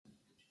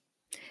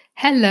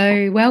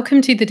Hello, welcome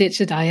to the Ditch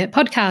the Diet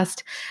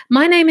podcast.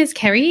 My name is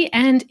Kerry,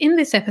 and in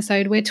this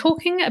episode, we're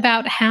talking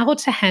about how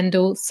to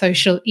handle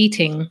social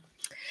eating.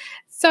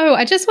 So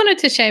I just wanted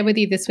to share with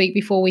you this week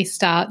before we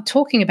start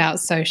talking about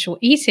social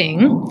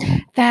eating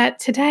that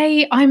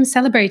today I'm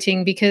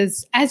celebrating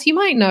because, as you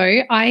might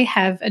know, I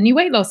have a new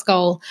weight loss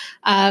goal.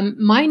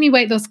 My new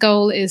weight loss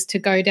goal is to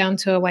go down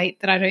to a weight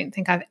that I don't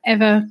think I've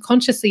ever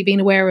consciously been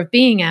aware of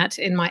being at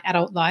in my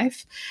adult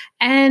life.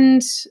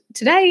 And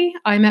today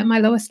I'm at my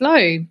lowest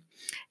low.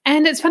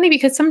 And it's funny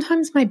because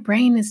sometimes my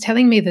brain is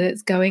telling me that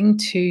it's going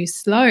too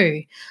slow.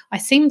 I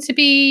seem to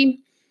be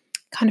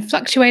kind of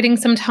fluctuating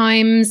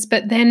sometimes,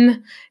 but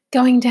then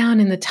going down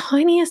in the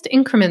tiniest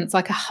increments,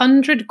 like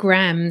 100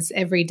 grams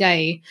every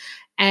day.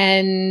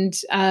 And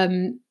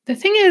the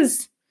thing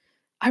is,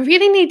 I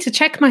really need to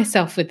check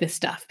myself with this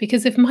stuff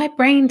because if my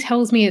brain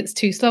tells me it's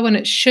too slow and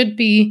it should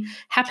be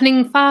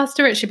happening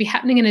faster, it should be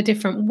happening in a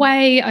different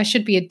way, I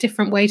should be a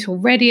different weight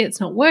already,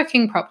 it's not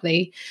working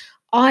properly,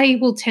 I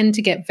will tend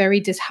to get very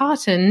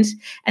disheartened.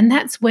 And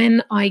that's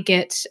when I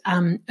get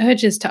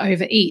urges to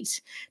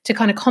overeat to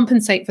kind of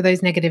compensate for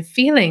those negative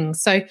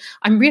feelings. So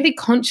I'm really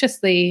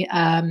consciously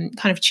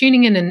kind of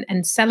tuning in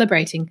and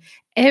celebrating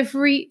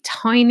every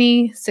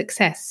tiny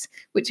success,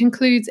 which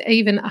includes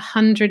even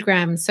 100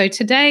 grams. So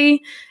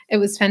today it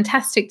was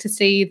fantastic to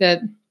see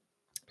that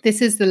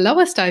this is the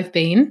lowest I've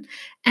been,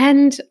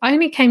 and I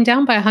only came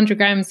down by 100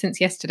 grams since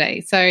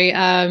yesterday. So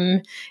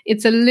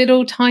it's a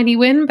little tiny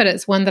win, but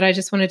it's one that I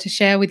just wanted to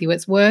share with you.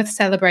 It's worth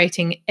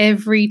celebrating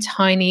every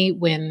tiny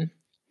win.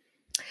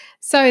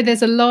 So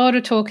there's a lot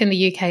of talk in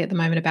the UK at the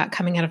moment about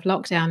coming out of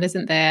lockdown,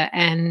 isn't there?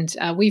 And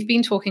we've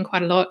been talking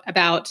quite a lot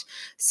about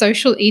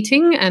social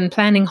eating and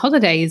planning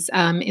holidays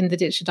in the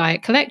Ditch the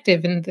Diet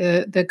Collective and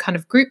the kind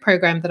of group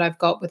program that I've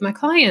got with my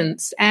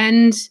clients.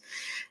 And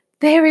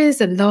there is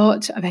a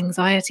lot of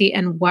anxiety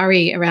and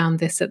worry around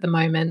this at the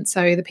moment.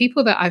 So the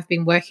people that I've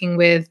been working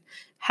with,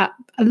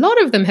 a lot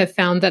of them have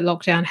found that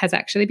lockdown has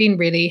actually been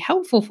really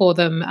helpful for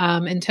them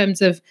in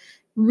terms of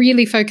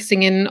really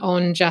focusing in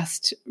on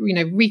just,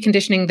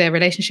 reconditioning their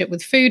relationship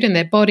with food and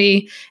their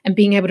body and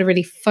being able to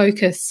really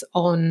focus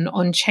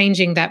on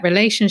changing that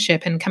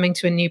relationship and coming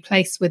to a new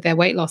place with their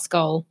weight loss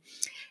goal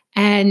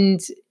and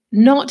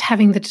not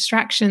having the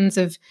distractions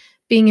of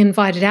being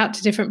invited out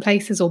to different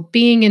places or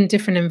being in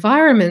different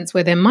environments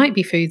where there might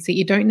be foods that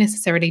you don't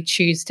necessarily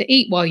choose to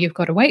eat while you've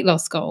got a weight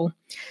loss goal.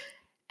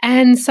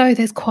 And so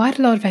there's quite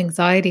a lot of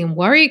anxiety and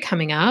worry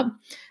coming up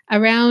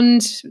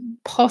around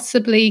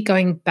possibly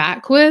going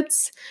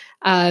backwards,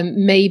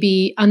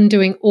 maybe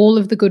undoing all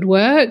of the good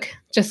work,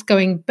 just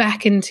going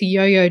back into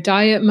yo-yo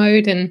diet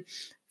mode and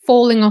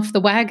falling off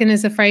the wagon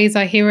is a phrase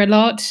I hear a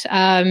lot.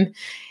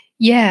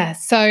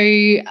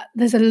 So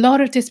there's a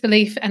lot of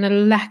disbelief and a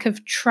lack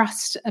of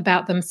trust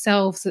about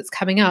themselves that's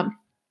coming up.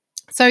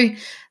 So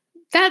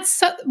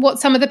that's what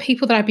some of the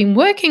people that I've been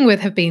working with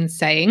have been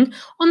saying.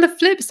 On the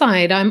flip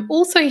side, I'm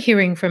also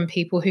hearing from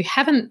people who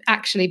haven't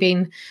actually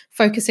been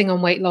focusing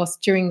on weight loss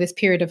during this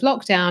period of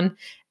lockdown,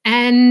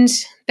 and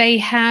they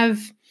have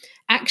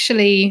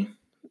actually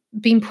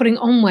been putting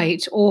on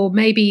weight or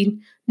maybe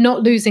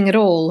not losing at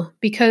all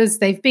because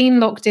they've been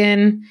locked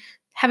in,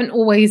 haven't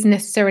always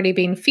necessarily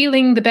been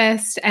feeling the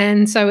best.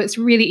 And so it's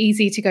really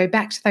easy to go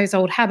back to those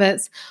old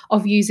habits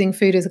of using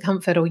food as a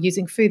comfort or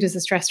using food as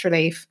a stress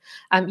relief,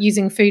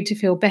 using food to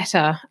feel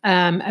better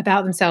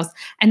about themselves.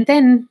 And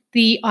then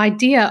the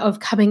idea of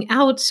coming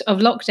out of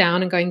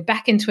lockdown and going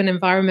back into an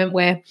environment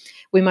where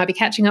we might be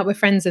catching up with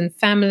friends and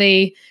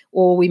family,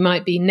 or we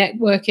might be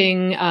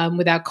networking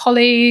with our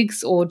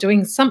colleagues or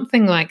doing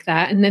something like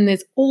that. And then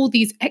there's all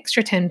these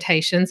extra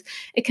temptations.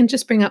 It can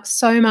just bring up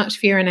so much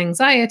fear and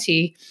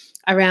anxiety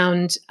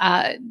around,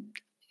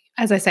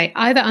 as I say,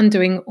 either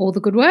undoing all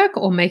the good work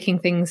or making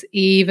things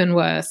even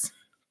worse.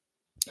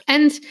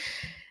 And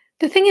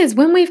the thing is,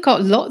 when we've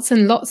got lots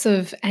and lots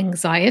of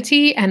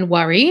anxiety and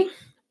worry,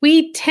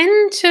 we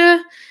tend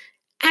to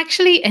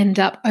actually end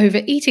up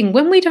overeating.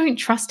 When we don't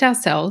trust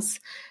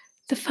ourselves,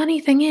 the funny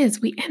thing is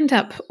we end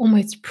up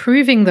almost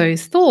proving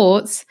those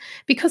thoughts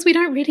because we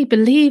don't really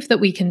believe that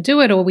we can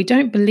do it, or we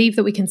don't believe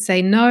that we can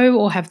say no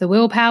or have the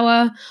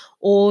willpower,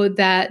 or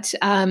that,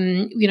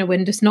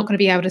 we're just not going to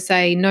be able to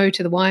say no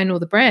to the wine or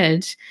the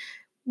bread.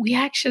 We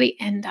actually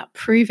end up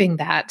proving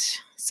that.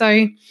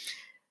 So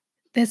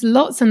there's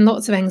lots and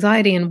lots of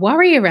anxiety and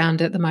worry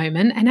around at the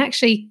moment, and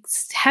actually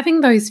having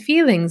those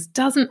feelings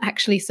doesn't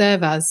actually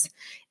serve us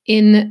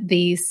in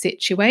these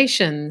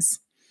situations.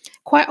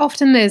 Quite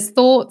often there's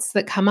thoughts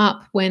that come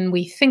up when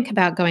we think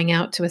about going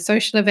out to a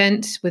social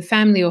event with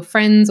family or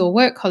friends or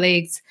work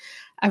colleagues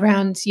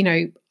around,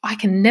 I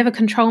can never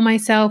control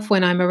myself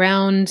when I'm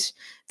around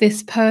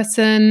this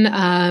person.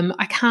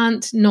 I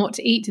can't not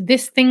eat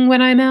this thing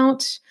when I'm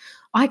out.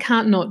 I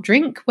can't not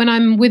drink when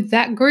I'm with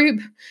that group.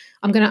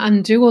 I'm going to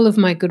undo all of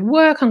my good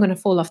work. I'm going to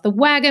fall off the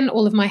wagon.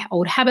 All of my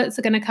old habits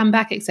are going to come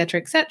back, etc.,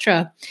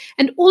 etc.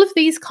 And all of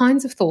these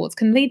kinds of thoughts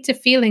can lead to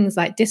feelings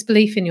like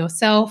disbelief in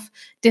yourself,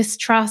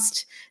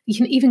 distrust, You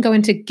can even go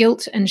into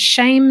guilt and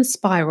shame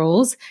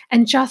spirals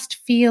and just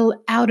feel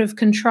out of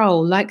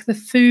control, like the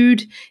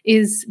food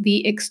is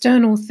the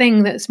external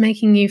thing that's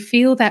making you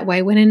feel that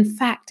way, when in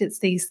fact it's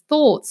these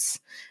thoughts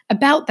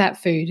about that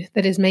food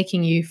that is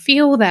making you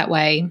feel that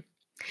way.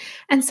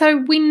 And so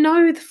we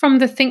know from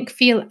the think,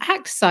 feel,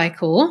 act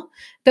cycle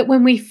that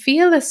when we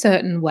feel a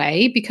certain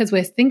way because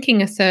we're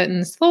thinking a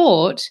certain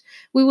thought,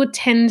 we will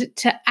tend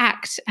to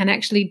act and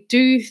actually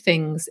do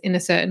things in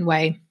a certain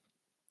way.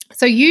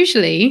 So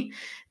usually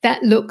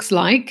that looks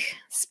like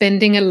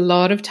spending a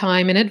lot of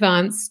time in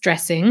advance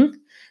stressing,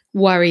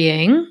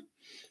 worrying,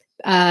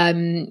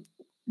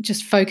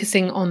 just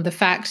focusing on the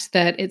fact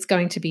that it's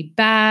going to be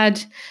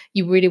bad.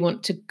 You really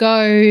want to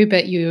go,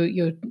 but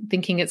you're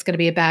thinking it's going to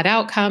be a bad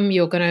outcome.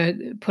 You're going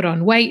to put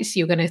on weight.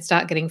 You're going to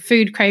start getting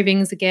food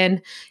cravings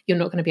again. You're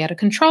not going to be able to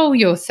control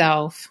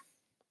yourself.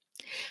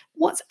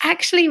 What's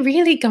actually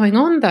really going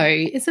on, though,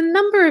 is a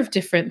number of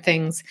different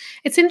things.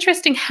 It's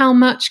interesting how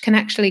much can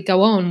actually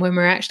go on when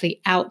we're actually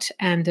out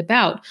and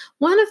about.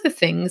 One of the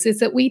things is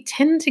that we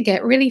tend to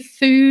get really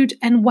food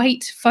and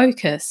weight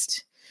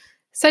focused.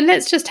 So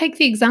let's just take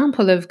the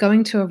example of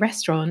going to a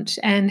restaurant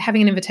and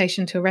having an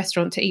invitation to a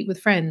restaurant to eat with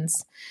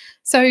friends.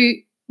 So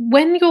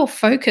when you're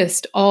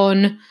focused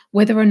on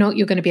whether or not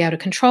you're going to be able to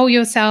control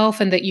yourself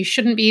and that you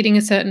shouldn't be eating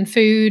a certain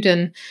food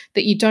and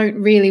that you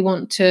don't really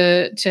want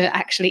to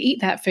actually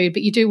eat that food,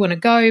 but you do want to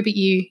go, but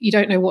you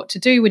don't know what to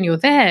do when you're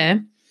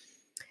there,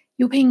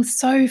 you're being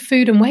so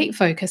food and weight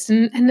focused.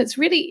 And it's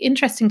really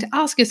interesting to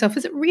ask yourself,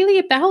 is it really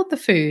about the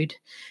food?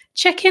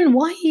 Check in,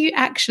 why are you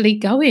actually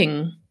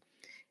going?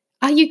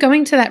 Are you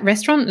going to that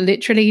restaurant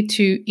literally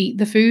to eat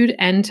the food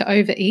and to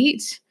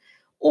overeat?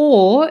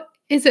 Or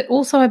is it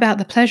also about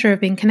the pleasure of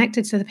being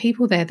connected to the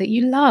people there that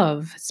you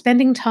love,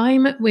 spending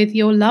time with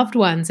your loved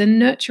ones and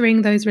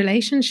nurturing those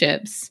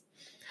relationships?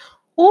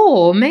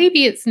 Or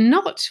maybe it's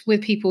not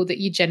with people that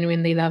you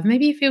genuinely love.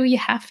 Maybe you feel you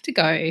have to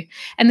go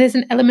and there's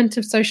an element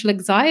of social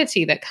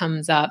anxiety that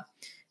comes up.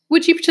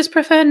 Would you just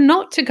prefer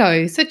not to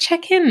go? So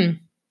check in.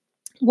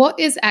 What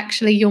is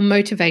actually your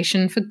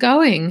motivation for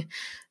going?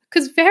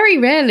 Because very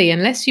rarely,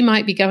 unless you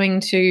might be going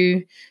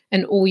to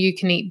an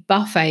all-you-can-eat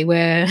buffet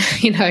where,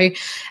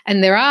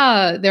 and there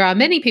are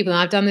many people,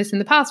 and I've done this in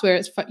the past, where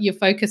you're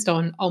focused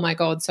on, oh my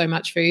God, so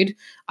much food,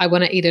 I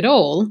want to eat it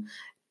all.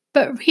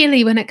 But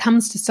really, when it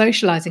comes to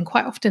socializing,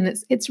 quite often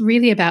it's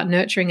really about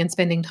nurturing and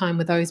spending time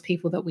with those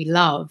people that we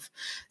love.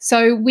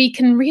 So we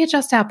can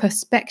readjust our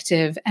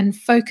perspective and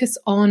focus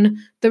on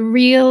the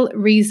real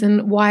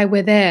reason why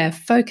we're there.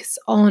 Focus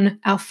on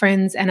our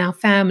friends and our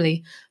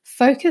family.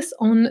 Focus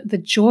on the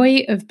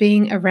joy of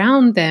being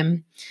around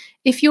them.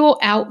 If you're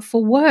out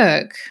for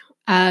work,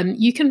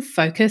 you can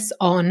focus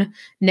on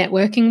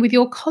networking with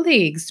your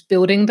colleagues,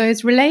 building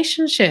those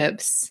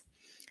relationships.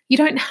 You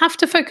don't have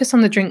to focus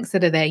on the drinks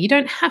that are there. You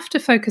don't have to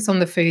focus on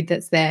the food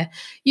that's there.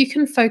 You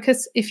can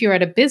focus, if you're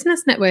at a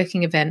business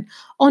networking event,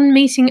 on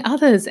meeting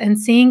others and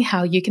seeing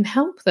how you can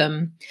help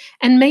them.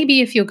 And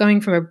maybe if you're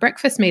going from a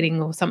breakfast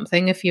meeting or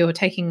something, if you're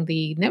taking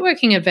the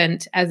networking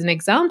event as an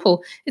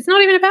example, it's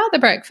not even about the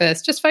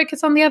breakfast. Just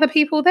focus on the other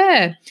people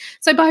there.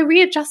 So by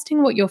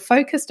readjusting what you're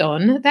focused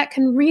on, that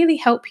can really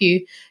help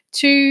you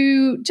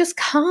to just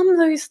calm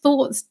those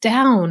thoughts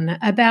down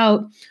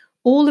about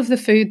all of the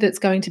food that's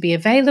going to be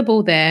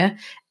available there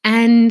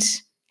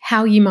and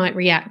how you might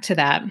react to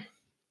that.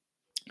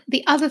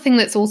 The other thing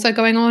that's also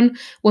going on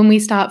when we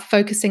start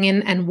focusing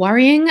in and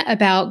worrying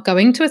about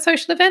going to a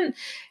social event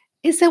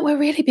is that we're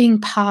really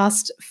being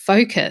past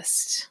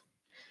focused.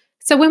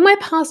 So when we're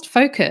past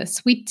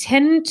focus, we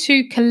tend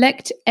to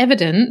collect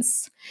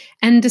evidence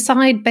and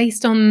decide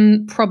based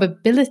on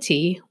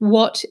probability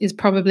what is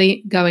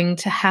probably going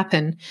to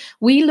happen.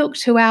 We look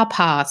to our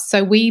past.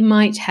 So we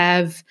might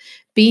have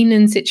been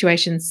in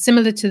situations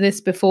similar to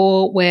this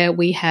before, where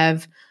we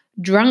have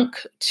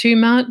drunk too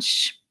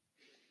much,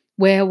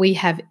 where we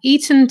have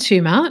eaten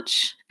too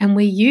much, and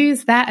we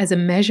use that as a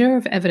measure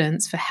of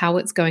evidence for how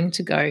it's going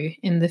to go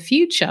in the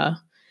future.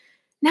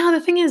 Now,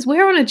 the thing is,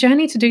 we're on a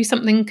journey to do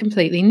something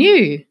completely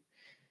new.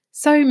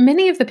 So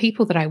many of the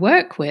people that I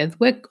work with,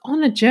 we're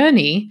on a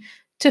journey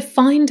to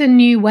find a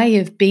new way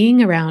of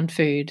being around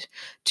food,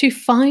 to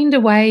find a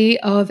way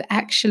of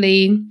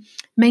actually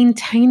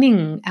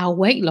maintaining our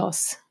weight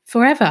loss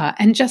forever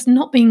and just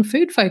not being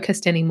food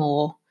focused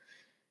anymore.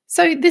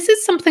 So this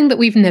is something that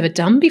we've never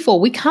done before.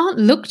 We can't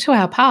look to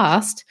our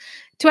past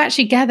to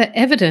actually gather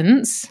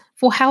evidence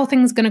for how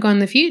things are going to go in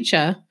the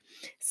future.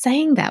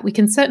 Saying that, we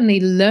can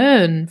certainly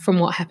learn from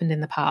what happened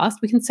in the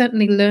past. We can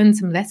certainly learn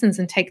some lessons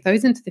and take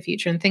those into the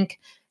future and think,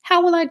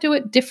 how will I do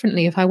it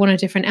differently if I want a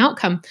different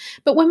outcome?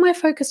 But when we're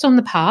focused on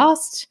the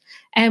past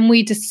and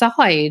we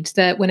decide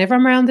that whenever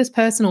I'm around this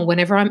person or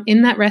whenever I'm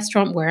in that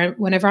restaurant,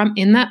 whenever I'm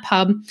in that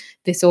pub,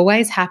 this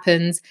always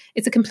happens,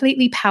 it's a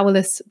completely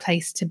powerless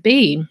place to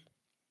be.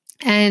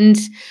 And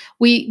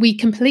we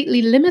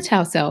completely limit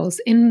ourselves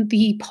in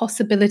the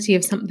possibility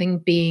of something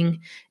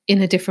being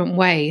in a different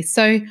way.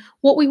 So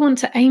what we want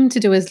to aim to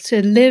do is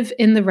to live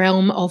in the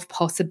realm of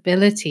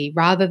possibility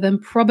rather than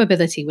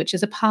probability, which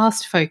is a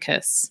past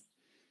focus.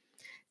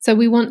 So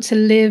we want to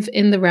live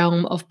in the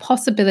realm of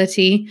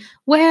possibility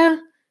where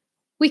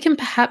we can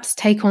perhaps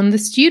take on the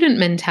student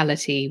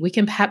mentality. We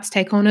can perhaps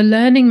take on a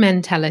learning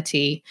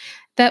mentality,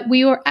 that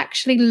we are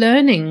actually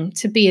learning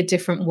to be a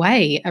different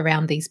way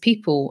around these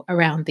people,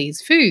 around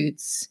these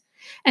foods.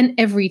 And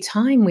every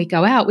time we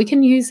go out, we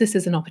can use this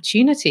as an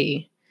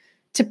opportunity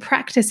to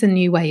practice a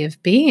new way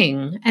of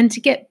being and to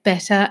get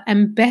better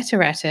and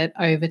better at it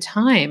over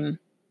time.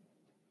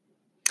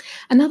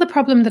 Another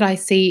problem that I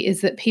see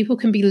is that people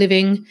can be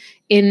living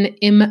in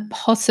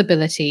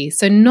impossibility,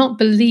 so not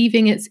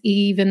believing it's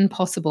even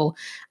possible.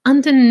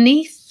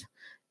 Underneath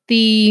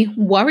the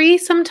worry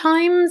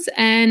sometimes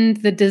and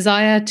the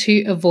desire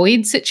to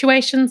avoid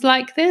situations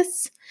like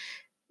this,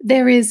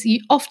 there is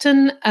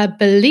often a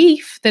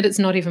belief that it's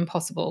not even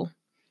possible.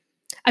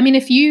 I mean,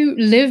 if you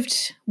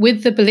lived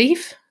with the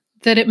belief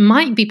that it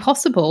might be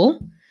possible,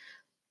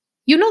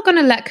 you're not going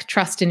to lack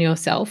trust in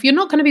yourself. You're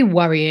not going to be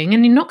worrying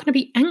and you're not going to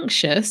be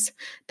anxious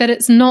that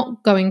it's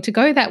not going to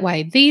go that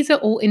way. These are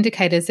all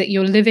indicators that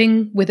you're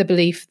living with a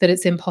belief that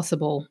it's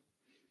impossible.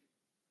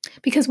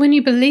 Because when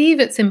you believe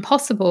it's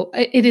impossible,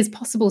 it is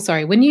possible,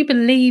 when you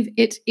believe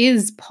it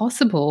is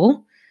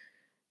possible,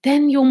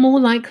 then you're more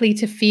likely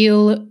to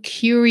feel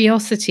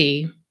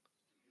curiosity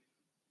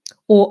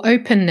or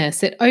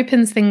openness. It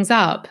opens things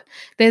up.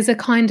 There's a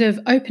kind of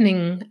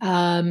opening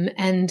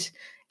and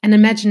an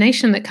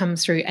imagination that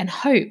comes through and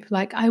hope.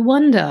 Like, I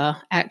wonder,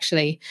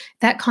 actually,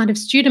 that kind of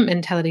student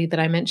mentality that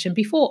I mentioned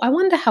before, I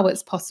wonder how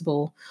it's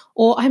possible.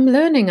 Or I'm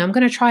learning, I'm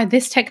going to try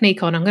this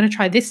technique on, I'm going to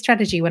try this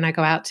strategy when I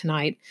go out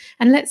tonight.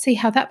 And let's see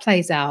how that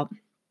plays out.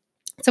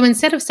 So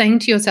instead of saying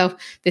to yourself,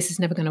 this is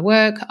never going to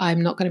work,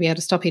 I'm not going to be able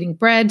to stop eating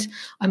bread,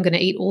 I'm going to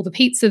eat all the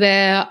pizza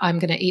there, I'm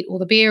going to eat all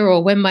the beer,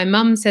 or when my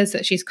mum says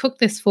that she's cooked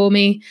this for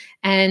me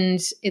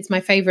and it's my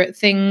favorite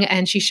thing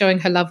and she's showing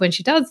her love when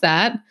she does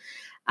that,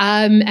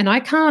 and I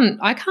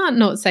can't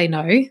not say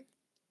no.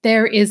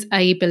 There is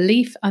a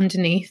belief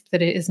underneath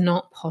that it is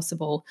not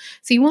possible.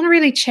 So you want to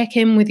really check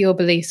in with your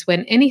beliefs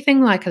when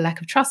anything like a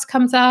lack of trust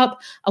comes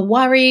up, a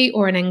worry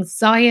or an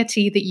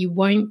anxiety that you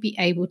won't be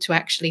able to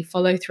actually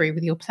follow through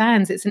with your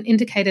plans. It's an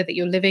indicator that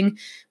you're living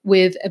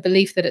with a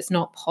belief that it's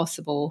not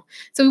possible.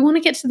 So we want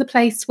to get to the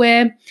place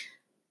where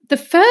the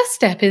first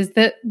step is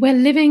that we're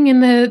living in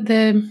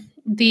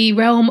the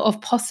realm of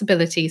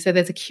possibility. So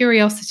there's a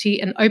curiosity,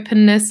 an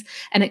openness,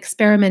 an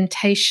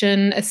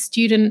experimentation, a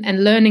student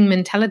and learning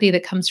mentality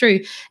that comes through.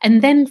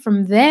 And then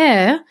from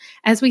there,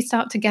 as we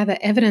start to gather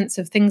evidence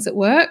of things at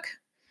work,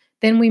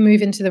 then we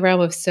move into the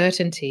realm of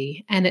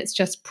certainty, and it's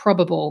just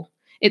probable.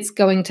 It's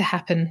going to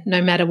happen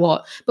no matter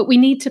what. But we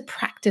need to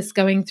practice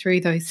going through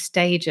those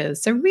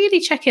stages. So really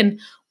check in,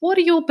 what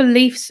are your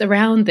beliefs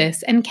around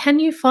this? And can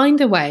you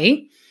find a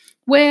way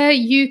where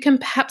you can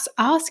perhaps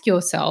ask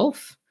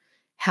yourself,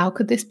 how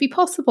could this be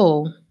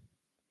possible?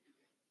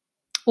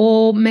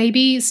 Or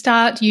maybe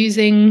start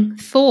using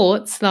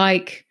thoughts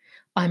like,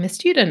 I'm a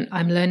student,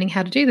 I'm learning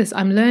how to do this,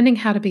 I'm learning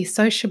how to be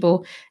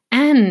sociable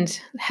and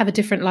have a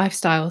different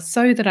lifestyle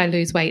so that I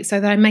lose weight, so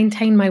that I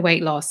maintain my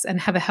weight loss and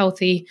have a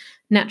healthy,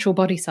 natural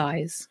body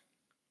size.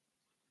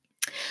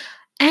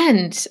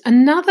 And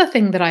another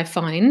thing that I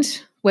find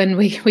when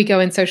we go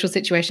in social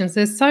situations,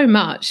 there's so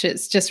much.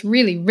 It's just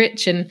really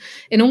rich in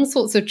all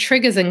sorts of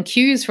triggers and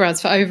cues for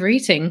us for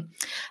overeating.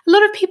 A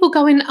lot of people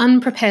go in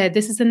unprepared.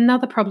 This is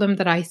another problem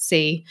that I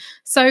see.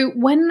 So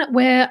when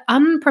we're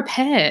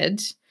unprepared,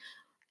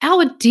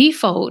 our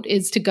default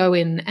is to go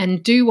in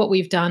and do what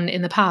we've done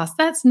in the past.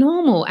 That's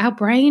normal. Our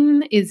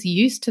brain is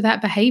used to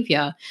that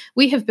behavior.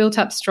 We have built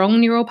up strong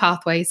neural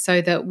pathways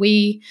so that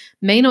we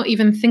may not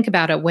even think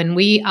about it. When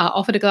we are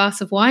offered a glass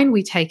of wine,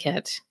 we take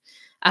it.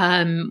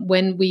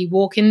 When we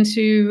walk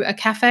into a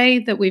cafe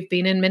that we've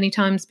been in many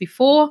times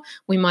before,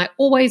 we might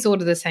always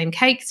order the same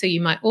cake, so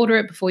you might order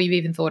it before you've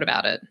even thought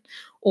about it.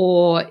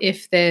 Or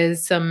if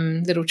there's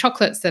some little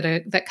chocolates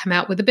that come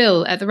out with a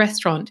bill at the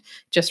restaurant,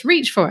 just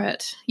reach for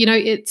it. You know,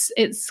 it's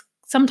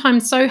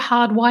sometimes so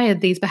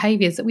hardwired, these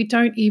behaviors, that we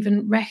don't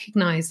even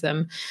recognize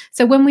them.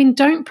 So when we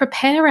don't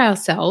prepare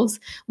ourselves,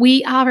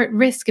 we are at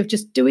risk of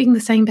just doing the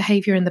same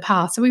behavior in the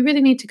past. So we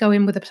really need to go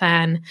in with a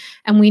plan,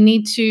 and we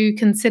need to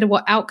consider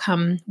what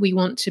outcome we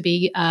want to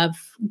be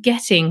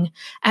getting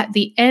at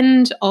the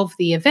end of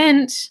the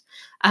event,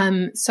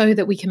 so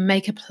that we can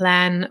make a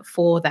plan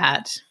for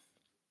that.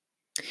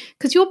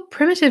 Because your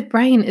primitive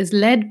brain is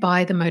led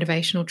by the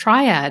motivational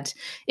triad.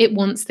 It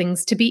wants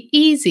things to be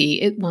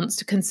easy. It wants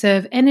to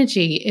conserve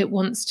energy. It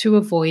wants to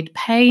avoid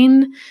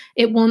pain.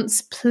 It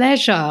wants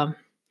pleasure.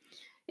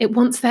 It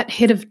wants that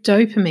hit of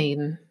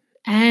dopamine.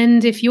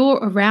 And if you're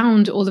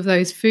around all of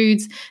those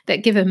foods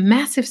that give a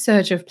massive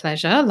surge of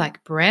pleasure,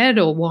 like bread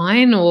or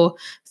wine or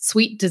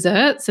sweet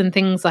desserts and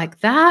things like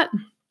that,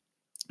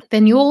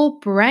 then your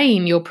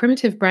brain, your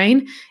primitive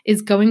brain,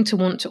 is going to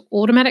want to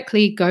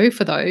automatically go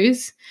for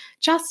those,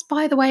 just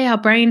by the way our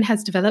brain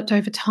has developed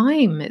over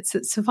time. It's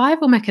a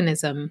survival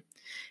mechanism.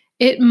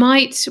 It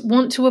might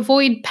want to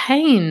avoid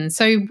pain,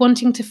 so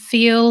wanting to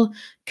feel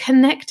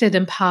connected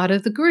and part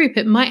of the group.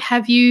 It might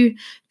have you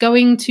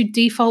going to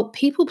default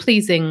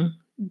people-pleasing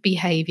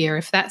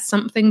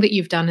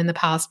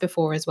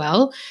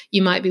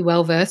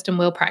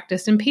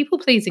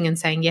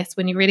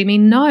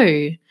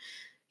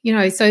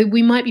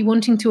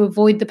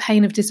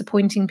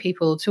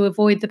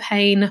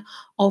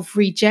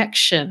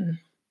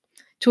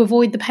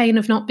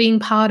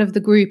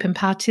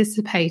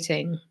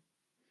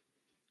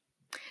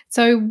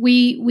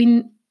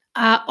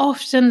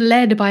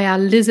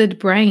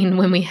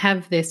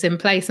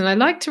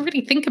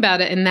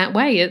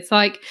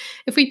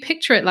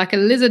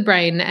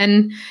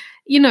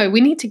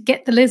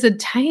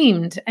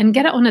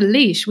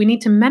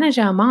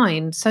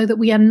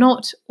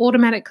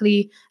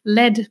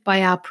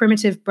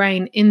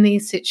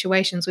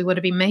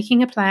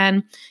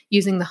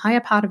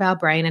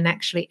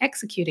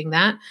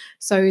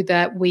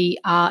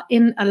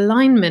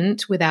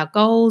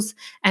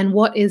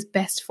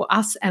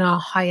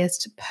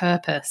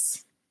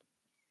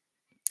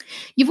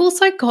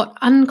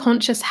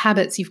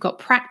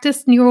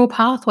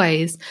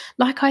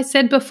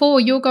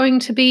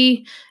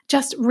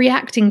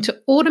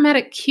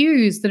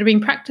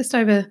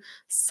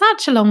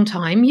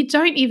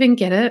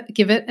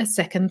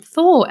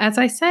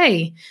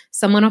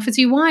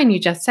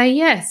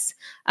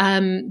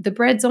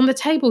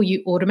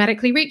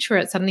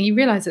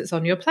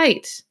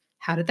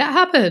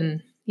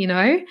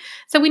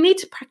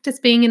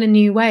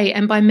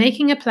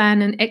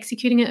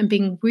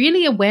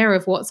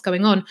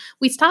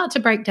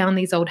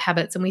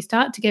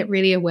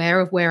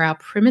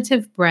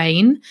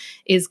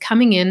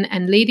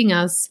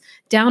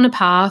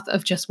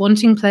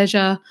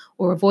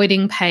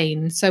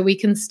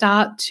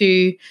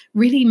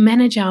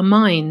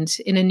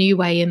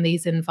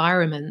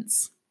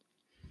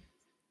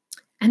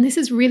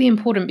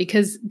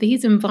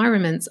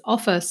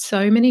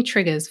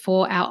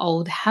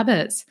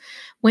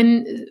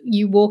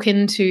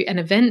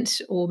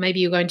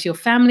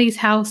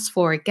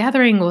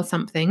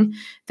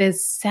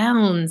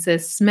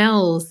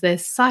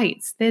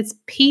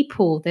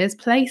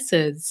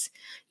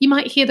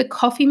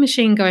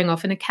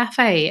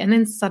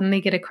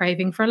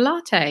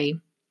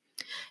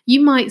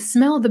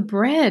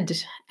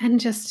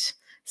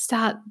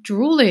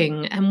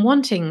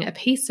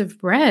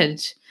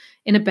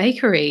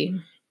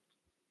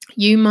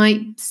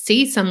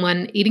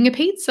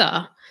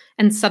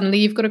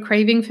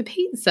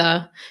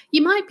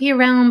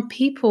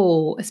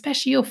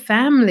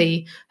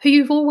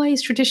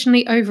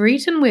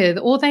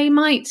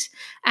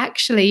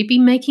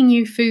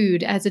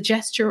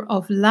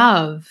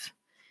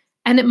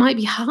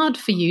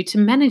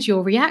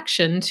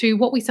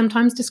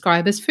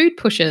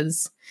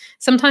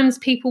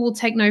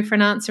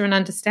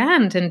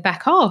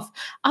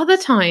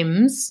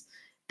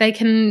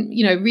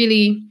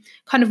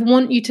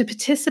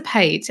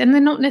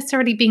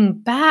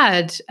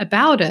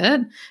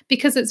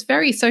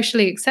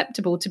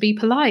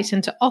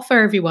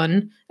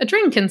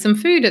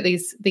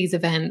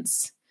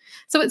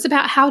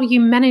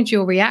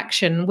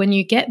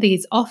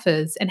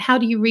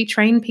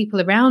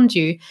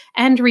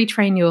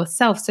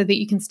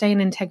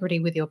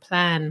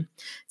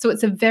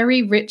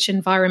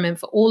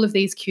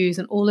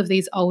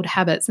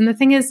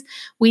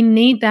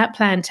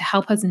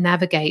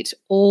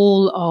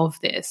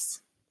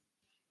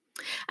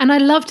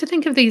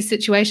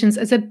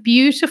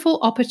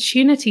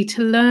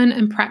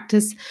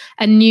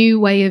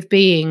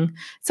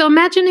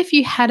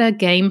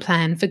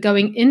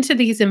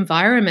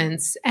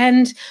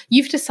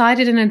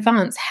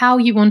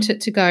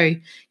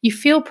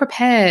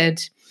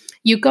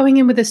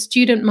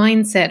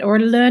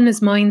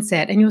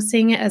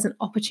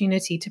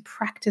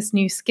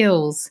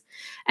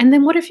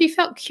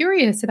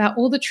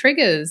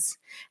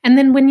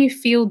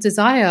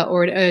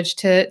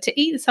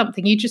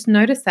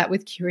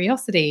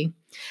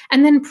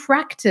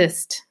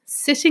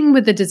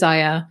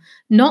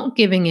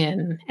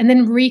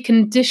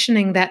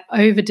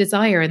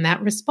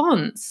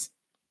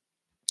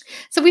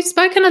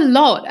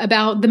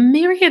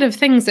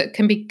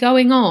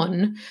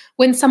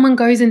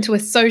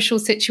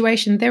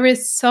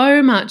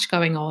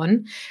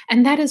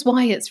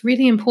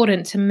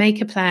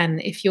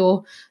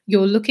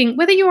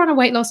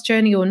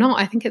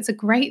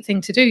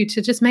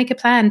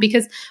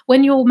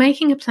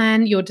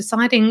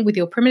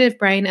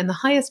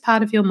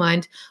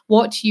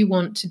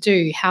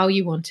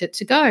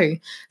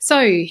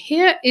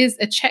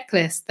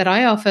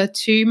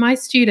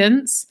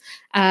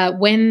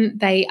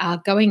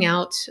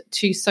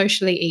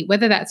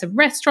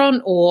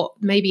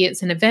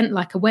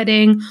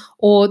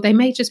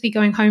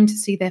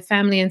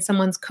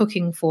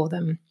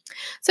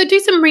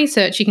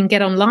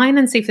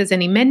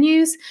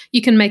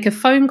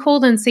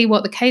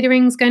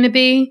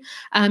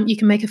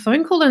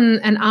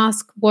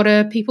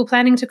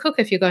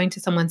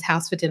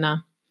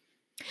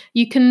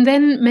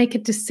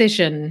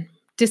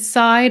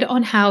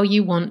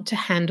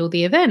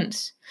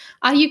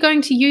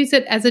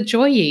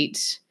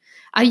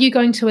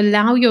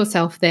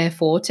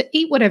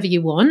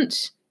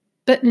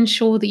but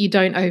ensure that you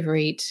don't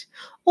overeat?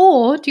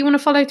 Or do you want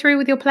to follow through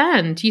with your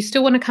plan? Do you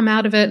still want to come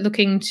out of it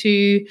looking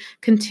to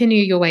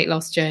continue your weight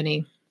loss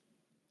journey?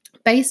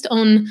 Based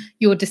on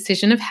your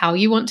decision of how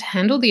you want to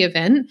handle the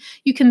event,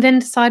 you can then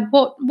decide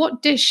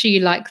what dish are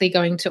you likely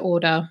going to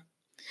order?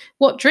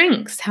 What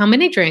drinks? How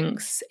many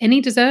drinks?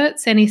 Any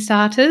desserts? Any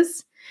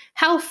starters?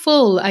 How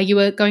full are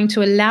you going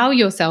to allow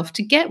yourself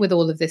to get with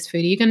all of this food?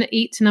 Are you going to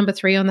eat to number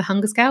 3 on the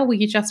hunger scale? Will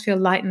you just feel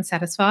light and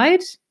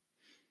satisfied?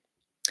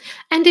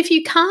 And if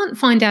you can't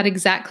find out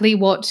exactly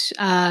what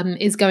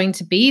is going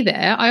to be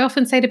there, I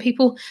often say to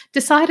people,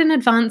 decide in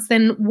advance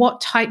then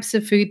what types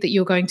of food that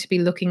you're going to be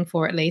looking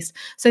for at least.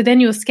 So then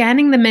you're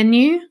scanning the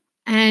menu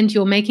and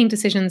you're making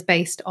decisions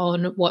based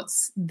on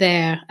what's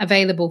there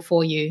available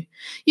for you.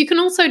 You can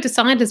also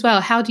decide as well,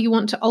 how do you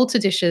want to alter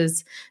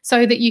dishes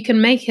so that you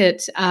can make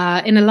it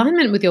in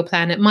alignment with your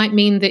plan. It might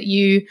mean that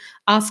you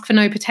ask for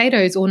no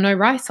potatoes or no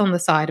rice on the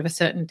side of a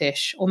certain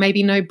dish, or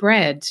maybe no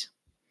bread.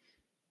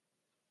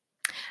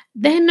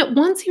 Then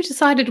once you've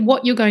decided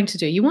what you're going to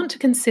do, you want to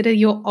consider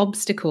your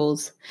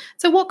obstacles.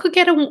 So what could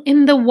get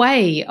in the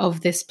way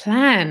of this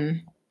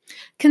plan?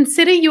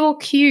 Consider your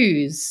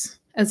cues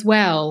as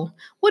well.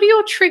 What are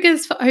your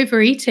triggers for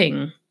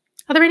overeating?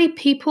 Are there any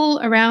people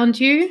around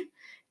you,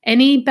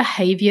 any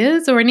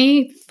behaviors or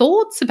any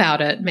thoughts about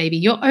it, maybe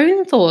your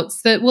own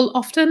thoughts that will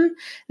often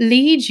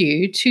lead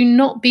you to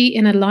not be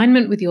in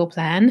alignment with your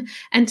plan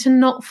and to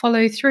not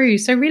follow through?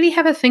 So really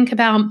have a think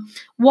about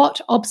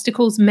what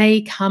obstacles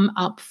may come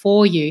up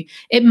for you.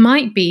 It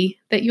might be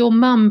that your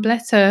mum,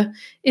 bless her,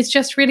 is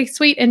just really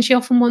sweet and she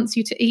often wants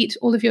you to eat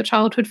all of your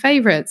childhood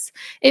favorites.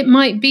 It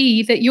might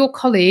be that your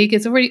colleague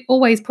is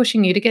always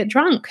pushing you to get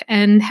drunk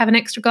and have an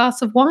extra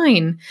glass of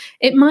wine.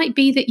 It might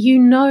be that you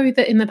know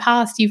that in the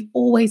past you've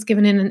always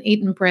given in and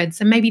eaten bread.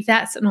 So maybe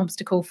that's an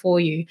obstacle for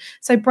you.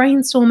 So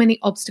brainstorm any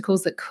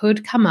obstacles that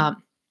could come up.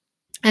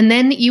 And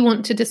then you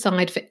want to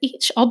decide for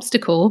each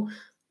obstacle,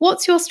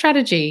 what's your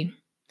strategy?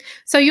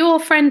 So your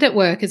friend at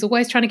work is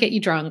always trying to get you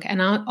drunk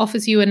and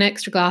offers you an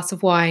extra glass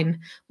of wine.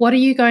 What are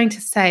you going to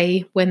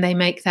say when they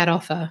make that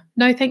offer?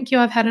 No, thank you,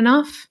 I've had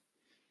enough.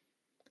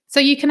 So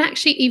you can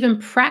actually even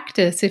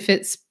practice, if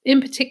it's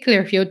in particular,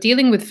 if you're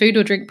dealing with food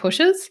or drink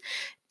pushers,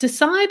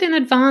 decide in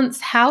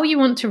advance how you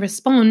want to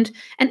respond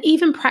and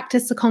even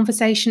practice the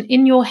conversation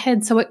in your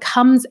head so it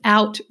comes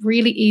out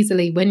really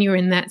easily when you're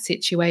in that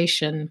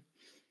situation.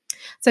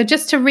 So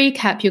just to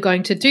recap, you're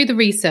going to do the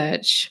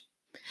research.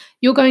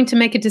 You're going to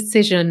make a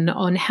decision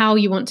on how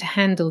you want to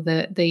handle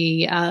the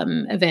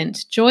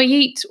event. Joy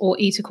eat or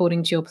eat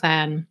according to your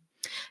plan.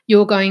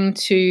 You're going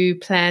to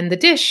plan the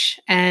dish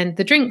and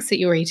the drinks that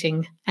you're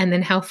eating and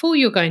then how full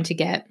you're going to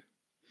get.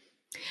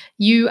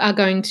 You are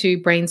going to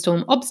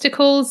brainstorm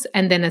obstacles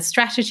and then a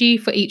strategy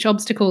for each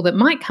obstacle that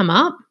might come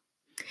up,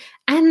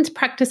 and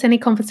practice any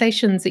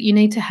conversations that you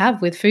need to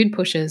have with food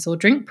pushers or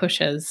drink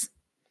pushers.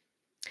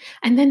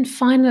 And then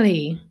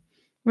finally,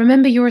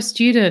 remember you're a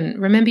student.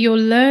 Remember you're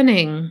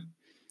learning.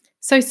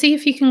 So see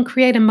if you can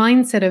create a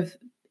mindset of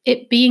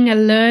it being a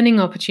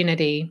learning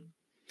opportunity.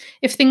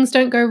 If things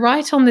don't go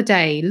right on the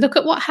day, look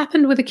at what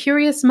happened with a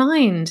curious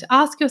mind.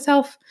 Ask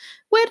yourself,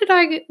 where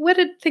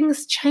did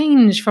things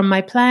change from my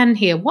plan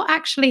here? What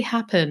actually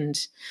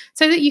happened?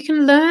 So that you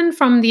can learn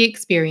from the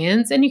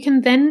experience and you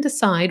can then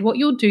decide what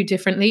you'll do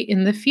differently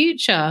in the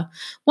future.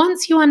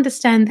 Once you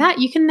understand that,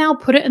 you can now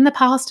put it in the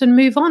past and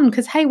move on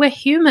because, hey, we're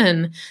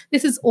human.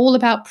 This is all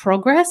about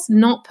progress,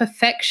 not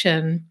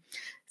perfection.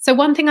 So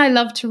one thing I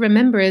love to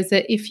remember is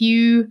that if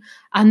you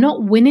are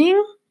not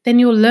winning, then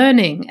you're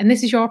learning. And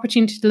this is your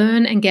opportunity to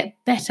learn and get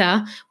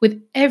better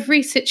with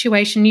every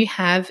situation you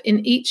have in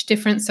each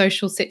different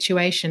social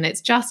situation. It's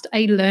just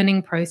a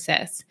learning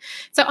process.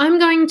 So I'm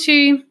going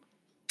to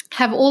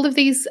have all of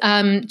these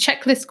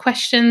checklist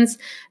questions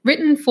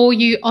written for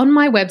you on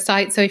my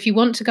website. So if you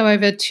want to go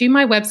over to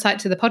my website,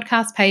 to the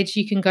podcast page,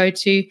 you can go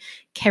to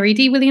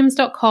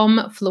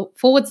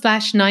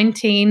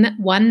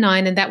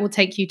kerrydwilliams.com/1919, and that will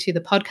take you to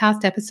the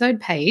podcast episode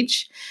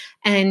page.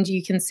 And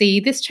you can see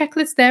this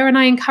checklist there. And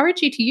I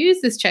encourage you to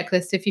use this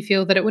checklist if you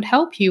feel that it would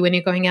help you when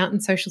you're going out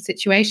in social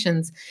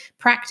situations.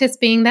 Practice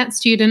being that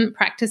student,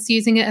 practice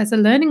using it as a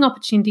learning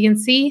opportunity and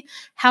see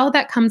how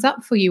that comes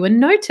up for you. And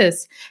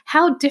notice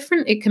how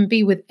different it can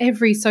be with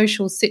every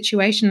social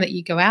situation that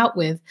you go out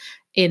with,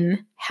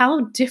 in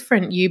how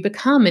different you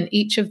become in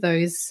each of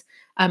those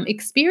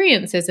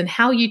experiences and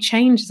how you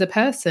change as a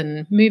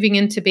person, moving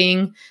into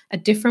being a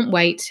different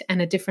weight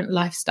and a different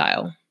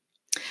lifestyle.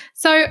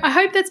 So I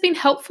hope that's been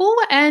helpful,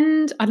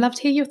 and I'd love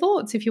to hear your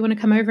thoughts if you want to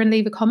come over and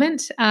leave a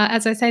comment.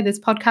 As I say, this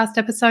podcast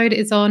episode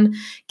is on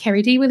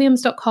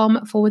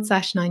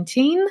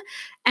kerrydwilliams.com/19.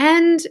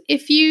 And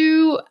if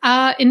you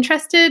are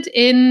interested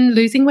in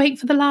losing weight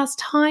for the last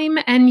time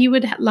and you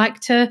would like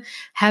to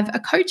have a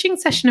coaching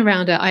session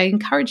around it, I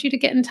encourage you to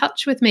get in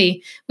touch with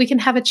me. We can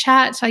have a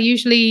chat. I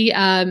usually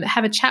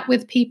have a chat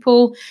with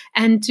people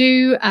and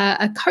do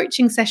a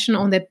coaching session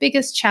on their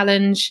biggest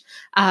challenge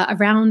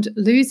around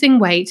losing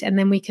weight. And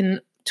then we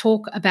can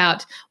talk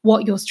about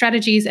what your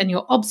strategies and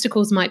your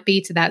obstacles might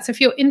be to that. So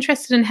if you're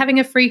interested in having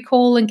a free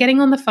call and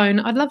getting on the phone,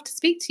 I'd love to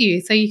speak to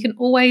you. So you can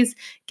always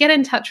get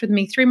in touch with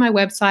me through my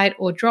website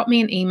or drop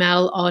me an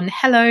email on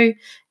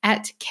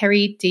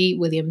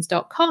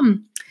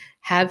hello@kerrydwilliams.com.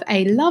 Have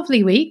a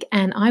lovely week,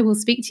 and I will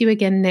speak to you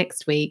again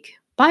next week.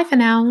 Bye for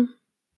now.